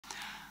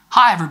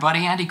Hi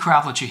everybody, Andy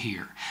Kravlicha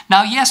here.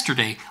 Now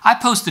yesterday, I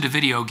posted a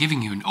video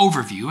giving you an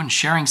overview and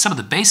sharing some of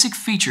the basic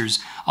features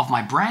of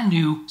my brand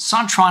new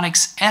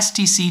Sontronics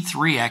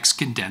STC-3X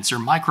condenser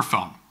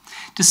microphone.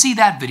 To see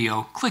that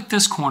video, click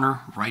this corner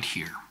right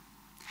here.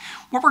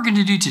 What we're going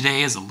to do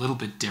today is a little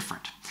bit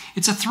different.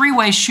 It's a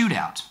three-way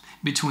shootout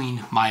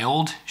between my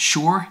old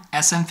Shure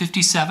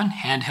SM57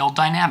 handheld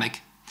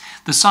dynamic,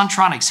 the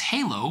Sontronics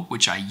Halo,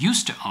 which I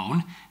used to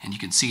own, and you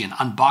can see an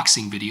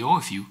unboxing video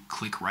if you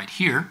click right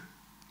here,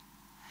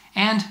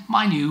 and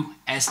my new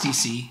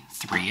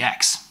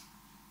STC-3X.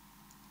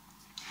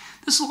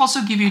 This will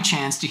also give you a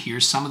chance to hear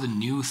some of the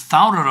new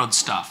Thauderod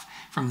stuff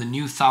from the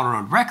new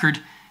Thauderod record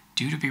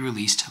due to be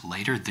released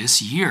later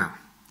this year.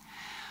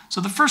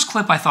 So the first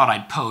clip I thought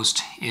I'd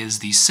post is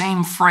the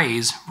same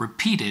phrase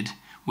repeated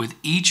with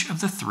each of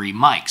the three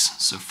mics.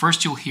 So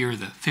first you'll hear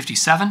the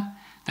 57,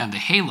 then the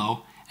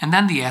Halo, and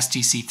then the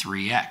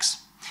STC-3X.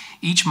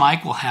 Each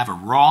mic will have a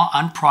raw,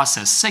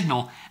 unprocessed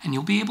signal, and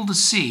you'll be able to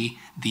see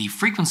the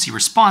frequency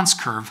response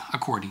curve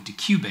according to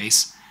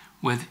Cubase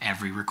with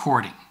every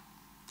recording.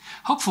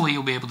 Hopefully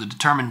you'll be able to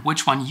determine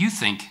which one you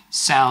think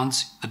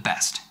sounds the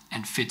best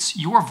and fits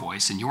your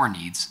voice and your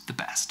needs the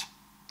best.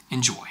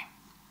 Enjoy.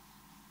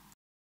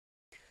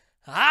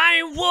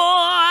 I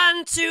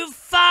want to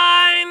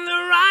find the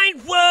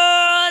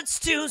right words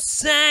to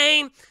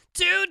say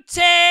to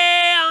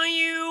tell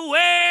you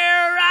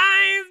where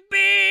I've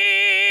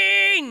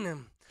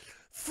been.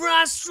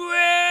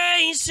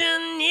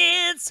 Frustration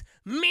hits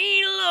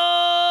me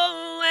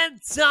low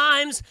at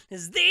times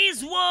as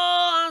these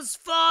walls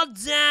fall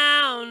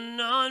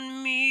down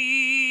on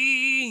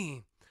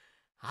me.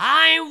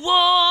 I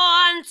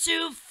want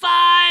to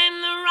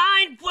find the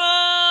right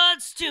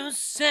words to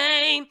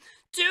say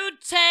to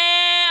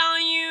tell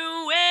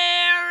you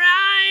where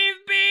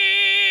I've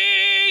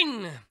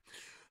been.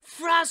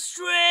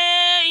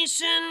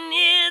 Frustration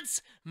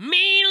hits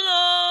me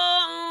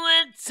low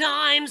at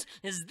times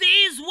as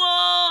these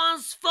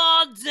walls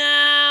fall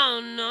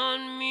down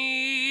on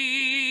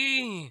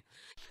me.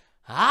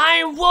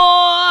 I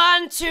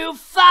want to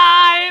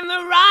find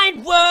the right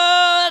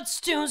words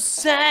to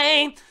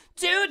say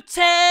to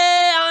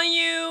tell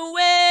you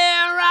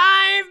where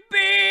I've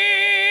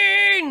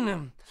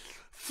been.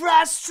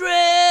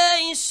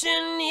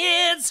 Frustration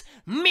hits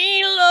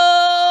me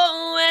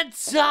low at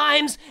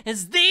times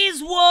as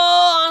these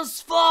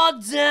walls fall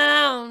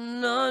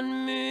down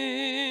on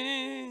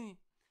me.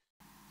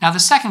 Now the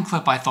second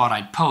clip I thought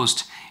I'd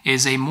post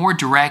is a more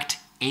direct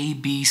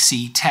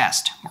ABC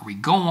test, where we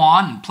go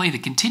on and play the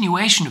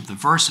continuation of the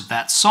verse of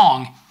that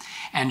song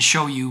and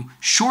show you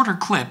shorter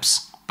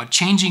clips but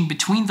changing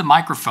between the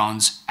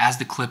microphones as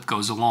the clip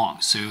goes along.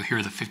 So you'll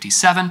hear the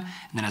 57, and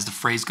then as the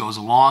phrase goes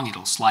along,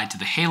 it'll slide to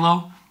the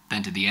Halo,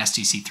 then to the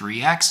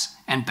STC-3X,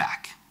 and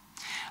back.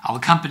 I'll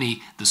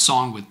accompany the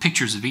song with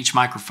pictures of each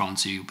microphone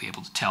so you'll be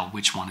able to tell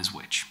which one is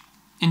which.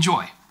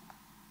 Enjoy.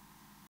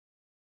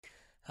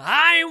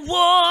 I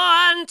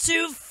want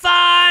to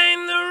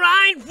find the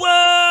right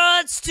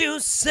words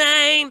to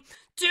say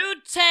to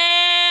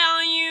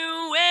tell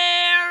you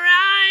where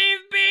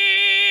I've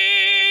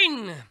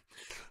been.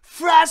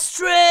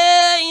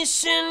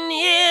 Frustration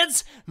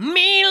hits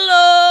me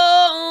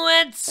low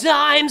at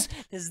times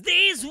as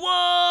these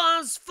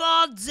walls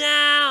fall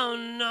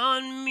down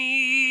on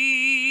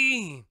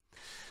me.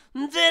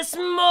 This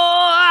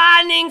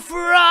morning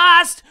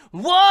frost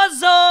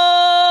was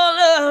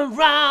all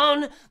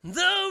around,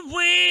 the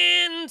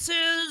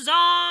winter's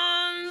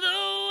on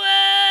the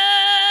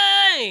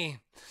way.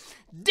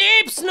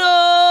 Deep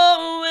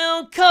snow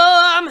will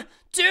come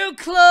to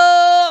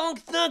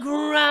cloak the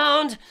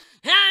ground,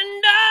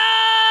 and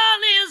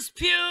all is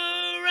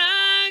pure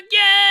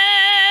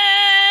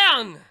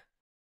again.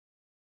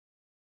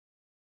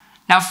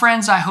 Now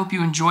friends, I hope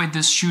you enjoyed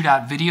this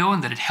shootout video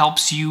and that it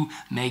helps you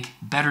make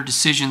better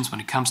decisions when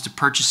it comes to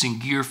purchasing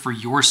gear for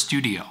your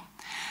studio.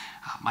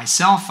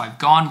 Myself, I've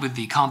gone with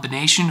the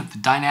combination of the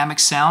dynamic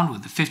sound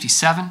with the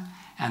 57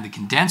 and the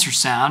condenser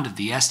sound of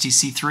the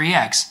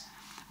STC-3X,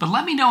 but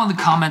let me know in the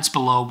comments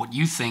below what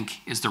you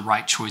think is the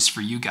right choice for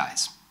you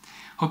guys.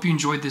 Hope you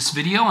enjoyed this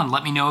video, and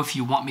let me know if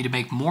you want me to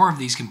make more of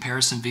these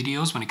comparison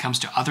videos when it comes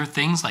to other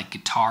things like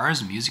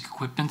guitars, music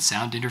equipment,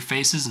 sound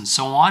interfaces, and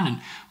so on,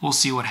 and we'll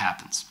see what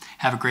happens.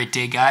 Have a great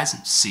day, guys,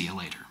 and see you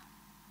later.